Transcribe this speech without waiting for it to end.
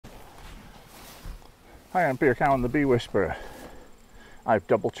Hi, I'm Peter Cowan, the Bee Whisperer. I've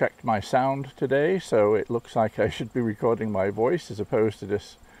double checked my sound today, so it looks like I should be recording my voice as opposed to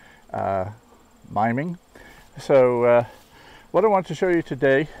just miming. So what I want to show you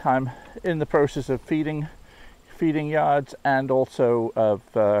today, I'm in the process of feeding yards and also of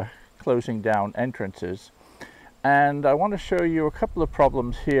closing down entrances. And I want to show you a couple of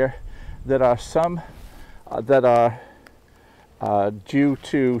problems here that are that are due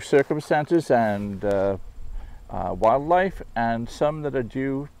to circumstances and wildlife, and some that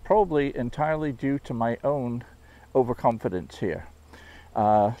are probably entirely due to my own overconfidence here.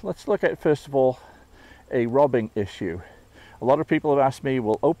 Let's look at, first of all, a robbing issue. A lot of people have asked me,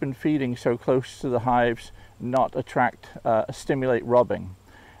 will open feeding so close to the hives not stimulate robbing?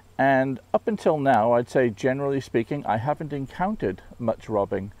 And up until now, I'd say generally speaking, I haven't encountered much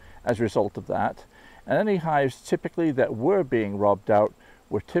robbing as a result of that. And any hives typically that were being robbed out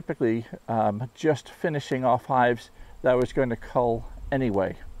were typically just finishing off hives that was going to cull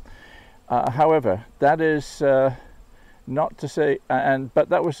anyway. However, that is not to say, but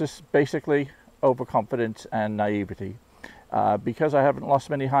that was just basically overconfidence and naivety. Because I haven't lost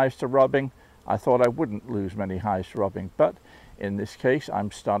many hives to robbing, I thought I wouldn't lose many hives to robbing. But in this case,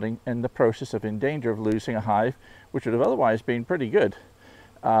 I'm starting in the process in danger of losing a hive, which would have otherwise been pretty good,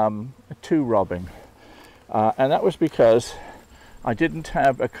 to robbing. And that was because I didn't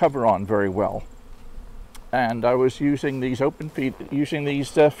have a cover on very well, and I was using these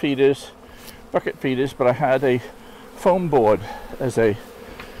feeders, bucket feeders, but I had a foam board as a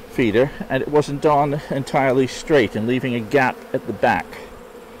feeder, and it wasn't on entirely straight and leaving a gap at the back.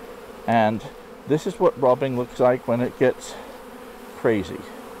 And this is what robbing looks like when it gets crazy.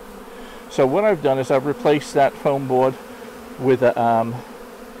 So what I've done is I've replaced that foam board with a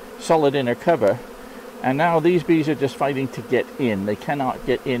solid inner cover. And now these bees are just fighting to get in. They cannot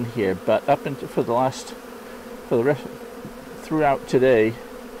get in here, but throughout today,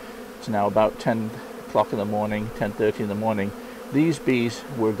 it's now about 10 o'clock in the morning, 10:30 in the morning, these bees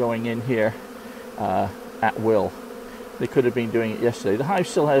were going in here at will. They could have been doing it yesterday. The hive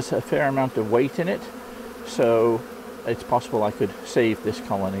still has a fair amount of weight in it, so it's possible I could save this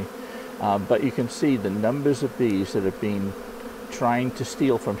colony. But you can see the numbers of bees that have been trying to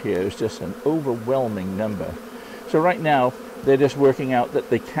steal from here is just an overwhelming number. So right now they're just working out that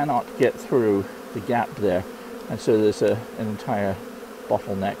they cannot get through the gap there, and so there's an entire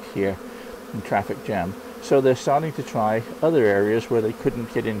bottleneck here and traffic jam. So they're starting to try other areas where they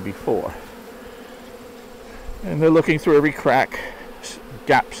couldn't get in before, and they're looking through every crack,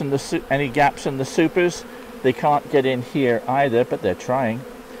 any gaps in the supers. They can't get in here either, but they're trying.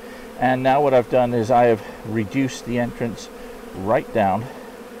 And now what I've done is I have reduced the entrance right down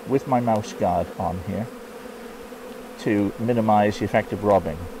with my mouse guard on here to minimize the effect of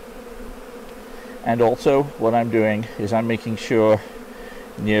robbing. And also what I'm doing is I'm making sure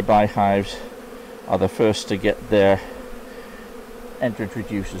nearby hives are the first to get their entrance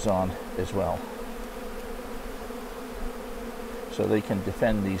reducers on as well, so they can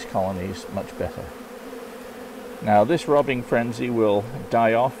defend these colonies much better. Now this robbing frenzy will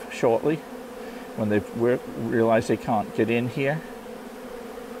die off shortly when they realize they can't get in here,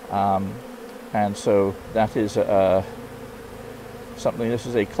 and so that is something. This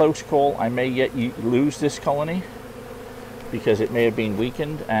is a close call. I may yet lose this colony because it may have been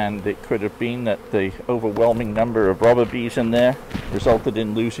weakened, and it could have been that the overwhelming number of robber bees in there resulted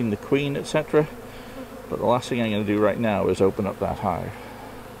in losing the queen, etc. But the last thing I'm going to do right now is open up that hive.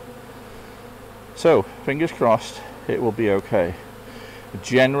 So fingers crossed it will be okay.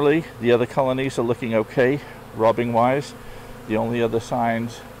 Generally, the other colonies are looking okay, robbing-wise. The only other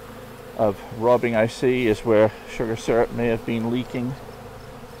signs of robbing I see is where sugar syrup may have been leaking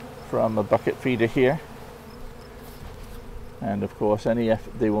from a bucket feeder here. And of course,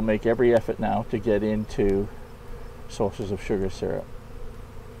 they will make every effort now to get into sources of sugar syrup.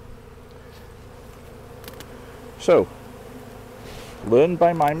 So, learn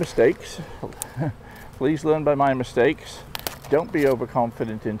by my mistakes. Please learn by my mistakes. Don't be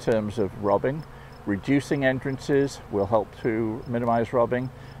overconfident in terms of robbing. Reducing entrances will help to minimize robbing.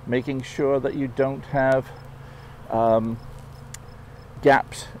 Making sure that you don't have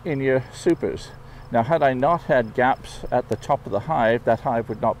gaps in your supers. Now, had I not had gaps at the top of the hive, that hive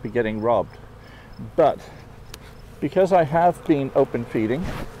would not be getting robbed. But because I have been open feeding,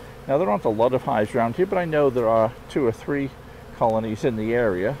 now there aren't a lot of hives around here, but I know there are 2 or 3 colonies in the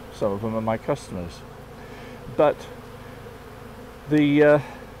area. Some of them are my customers. But the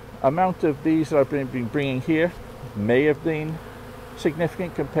amount of bees that I've been bringing here may have been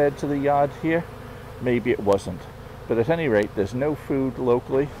significant compared to the yard here. Maybe it wasn't. But at any rate, there's no food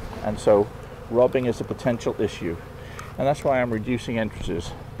locally, and so robbing is a potential issue, and that's why I'm reducing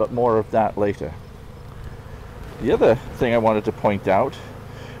entrances, but more of that later. The other thing I wanted to point out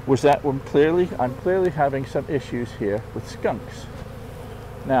was that I'm clearly having some issues here with skunks.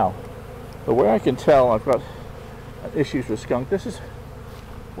 Now, the way I can tell I've got issues with skunk, this is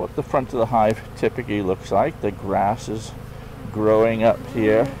what the front of the hive typically looks like. The grass is growing up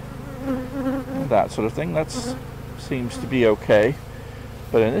here, that sort of thing. That seems to be okay.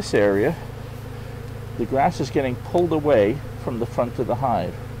 But in this area, the grass is getting pulled away from the front of the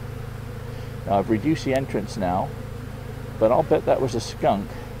hive. Now, I've reduced the entrance now, but I'll bet that was a skunk.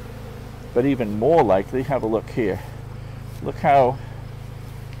 But even more likely, have a look here. Look how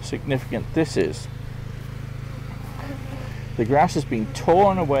significant this is. The grass has been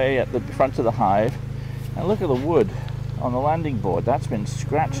torn away at the front of the hive, and look at the wood on the landing board. That's been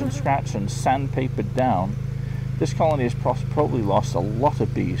scratched and sandpapered down. This colony has probably lost a lot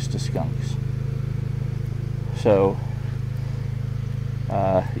of bees to skunks. So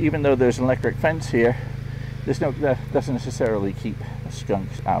even though there's an electric fence here, that doesn't necessarily keep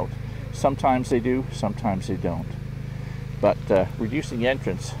skunks out. Sometimes they do, sometimes they don't. But reducing the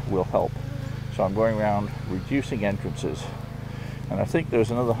entrance will help. So I'm going around reducing entrances. And I think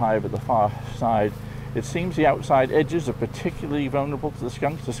there's another hive at the far side. It seems the outside edges are particularly vulnerable to the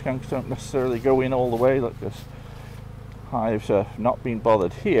skunks. The skunks don't necessarily go in all the way. Look, this hive's not being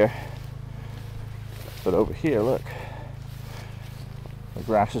bothered here. But over here, look. The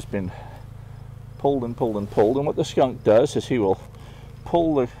grass has been pulled and pulled and pulled. And what the skunk does is he will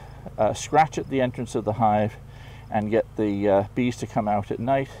pull the scratch at the entrance of the hive and get the bees to come out at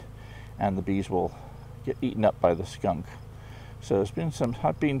night, and the bees will get eaten up by the skunk. So there's been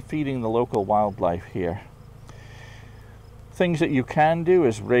I've been feeding the local wildlife here. Things that you can do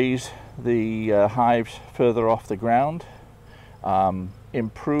is raise the hives further off the ground,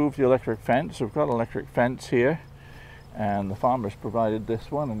 improve the electric fence. We've got an electric fence here, and the farmer's provided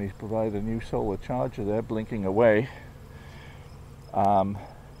this one, and he's provided a new solar charger there blinking away.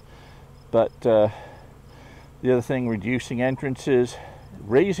 But the other thing, reducing entrances,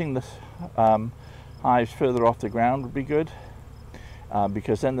 raising the hives further off the ground would be good,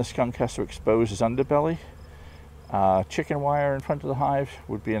 because then the skunk has to expose his underbelly. Chicken wire in front of the hive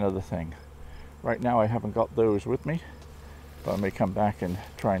would be another thing. Right now I haven't got those with me, but I may come back and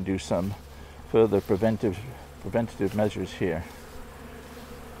try and do some further preventative measures here.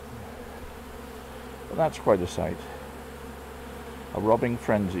 But that's quite a sight. A robbing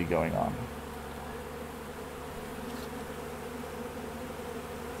frenzy going on.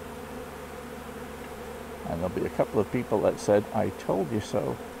 And there'll be a couple of people that said, "I told you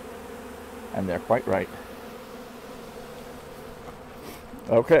so." And they're quite right.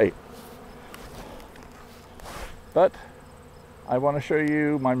 Okay. But I want to show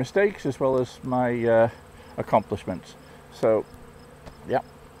you my mistakes as well as my accomplishments. So, yeah,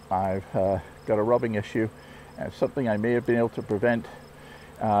 I've got a robbing issue, and it's something I may have been able to prevent.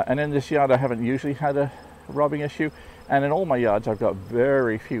 And in this yard I haven't usually had a robbing issue, and in all my yards I've got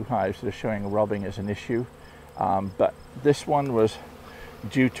very few hives that are showing robbing as an issue. But this one was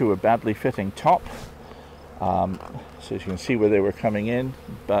due to a badly fitting top. So as you can see where they were coming in,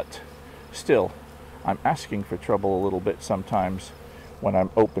 but still I'm asking for trouble a little bit sometimes when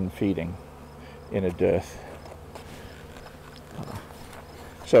I'm open feeding in a dearth.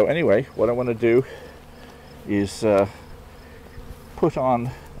 So anyway, what I want to do is put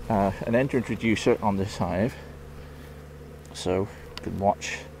on an entrance reducer on this hive, so you can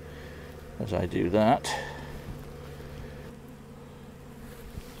watch as I do that.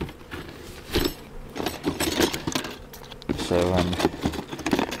 So I'm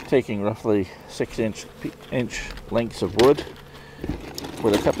taking roughly 6-inch lengths of wood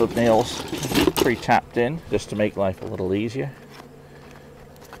with a couple of nails pre-tapped in, just to make life a little easier.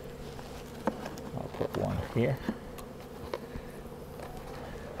 I'll put one here.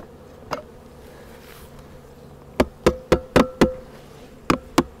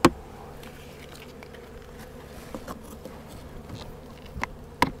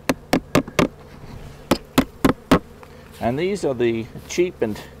 And these are the cheap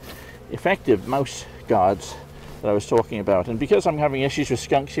and effective mouse guards that I was talking about. And because I'm having issues with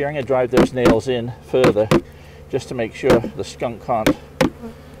skunks here, I'm going to drive those nails in further just to make sure the skunk can't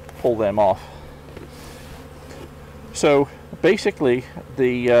pull them off. So basically,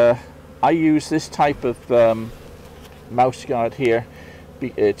 I use this type of mouse guard here.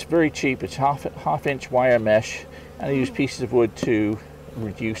 It's very cheap. It's half-inch wire mesh, and I use pieces of wood to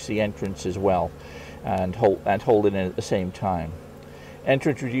reduce the entrance as well, and hold it in at the same time.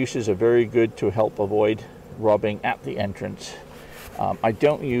 Entrance reducers are very good to help avoid robbing at the entrance, I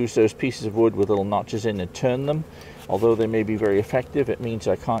don't use those pieces of wood with little notches in and turn them. Although they may be very effective, it means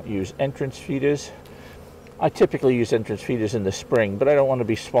I can't use entrance feeders. I typically use entrance feeders in the spring, but I don't want to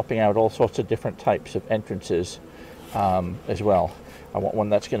be swapping out all sorts of different types of entrances as well. I want one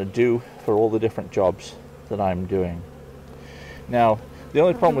that's going to do for all the different jobs that I'm doing. Now, the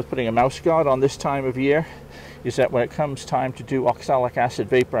only problem with putting a mouse guard on this time of year is that when it comes time to do oxalic acid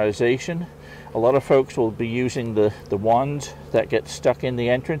vaporization, a lot of folks will be using the wands that get stuck in the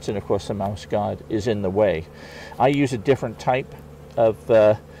entrance, and of course the mouse guard is in the way. I use a different type of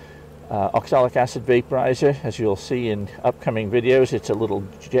oxalic acid vaporizer. As you'll see in upcoming videos, it's a little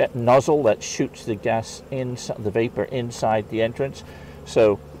jet nozzle that shoots the gas the vapor inside the entrance,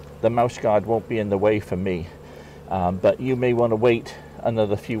 so the mouse guard won't be in the way for me. But you may want to wait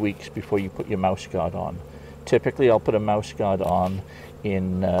another few weeks before you put your mouse guard on. Typically I'll put a mouse guard on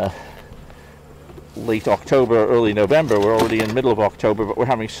in late October, early November. We're already in the middle of October, but we're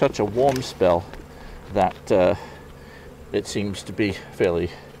having such a warm spell that it seems to be fairly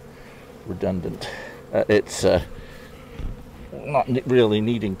redundant. It's not really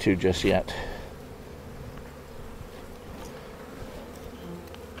needing to just yet.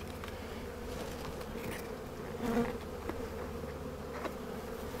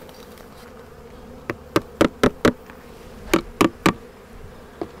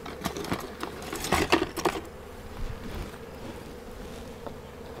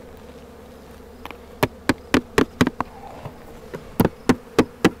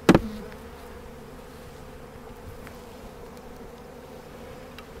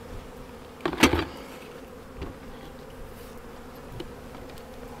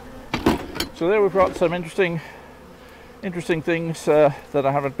 So there we've got some interesting things that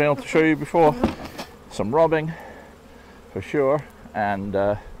I haven't been able to show you before. Some robbing, for sure, and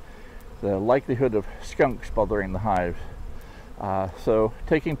the likelihood of skunks bothering the hive. So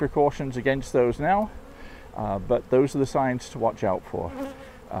taking precautions against those now, but those are the signs to watch out for.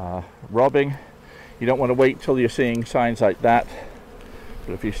 Robbing, you don't want to wait till you're seeing signs like that,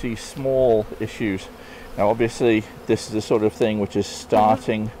 but if you see small issues, now obviously this is the sort of thing which is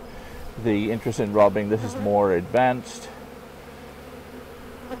starting the interest in robbing. This is more advanced,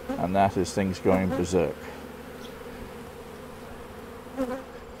 and that is things going berserk.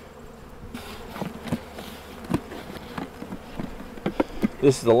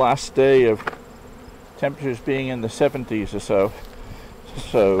 This is the last day of temperatures being in the 70s or so.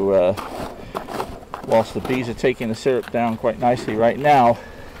 So whilst the bees are taking the syrup down quite nicely right now,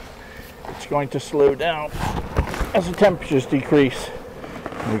 it's going to slow down as the temperatures decrease.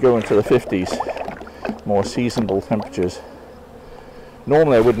 We go into the 50s, more seasonable temperatures.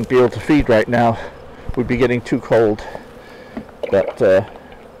 Normally I wouldn't be able to feed right now, we'd be getting too cold, but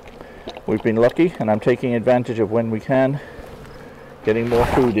we've been lucky, and I'm taking advantage of when we can, getting more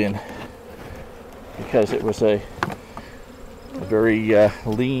food in, because it was a very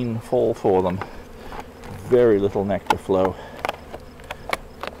lean fall for them, very little nectar flow.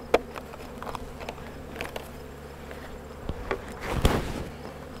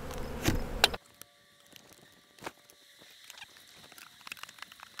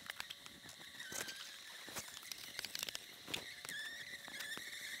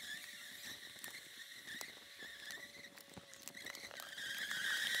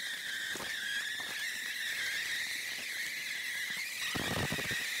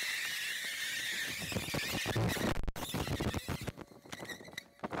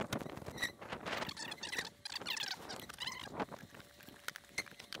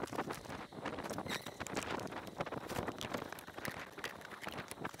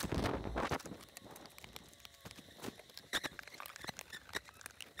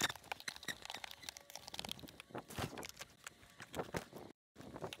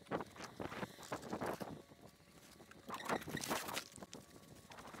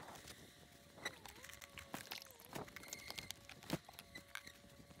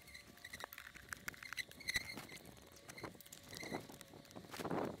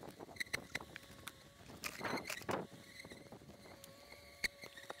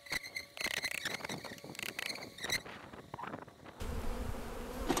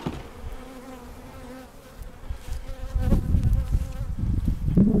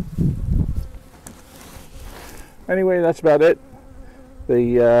 Anyway, that's about it.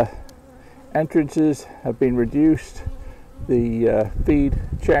 The entrances have been reduced, the feed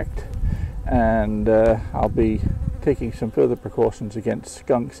checked, and I'll be taking some further precautions against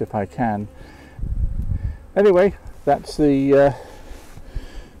skunks if I can. Anyway, that's it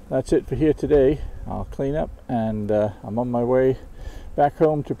for here today. I'll clean up, and I'm on my way back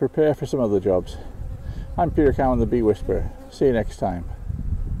home to prepare for some other jobs. I'm Peter Cowan, the Bee Whisperer. See you next time.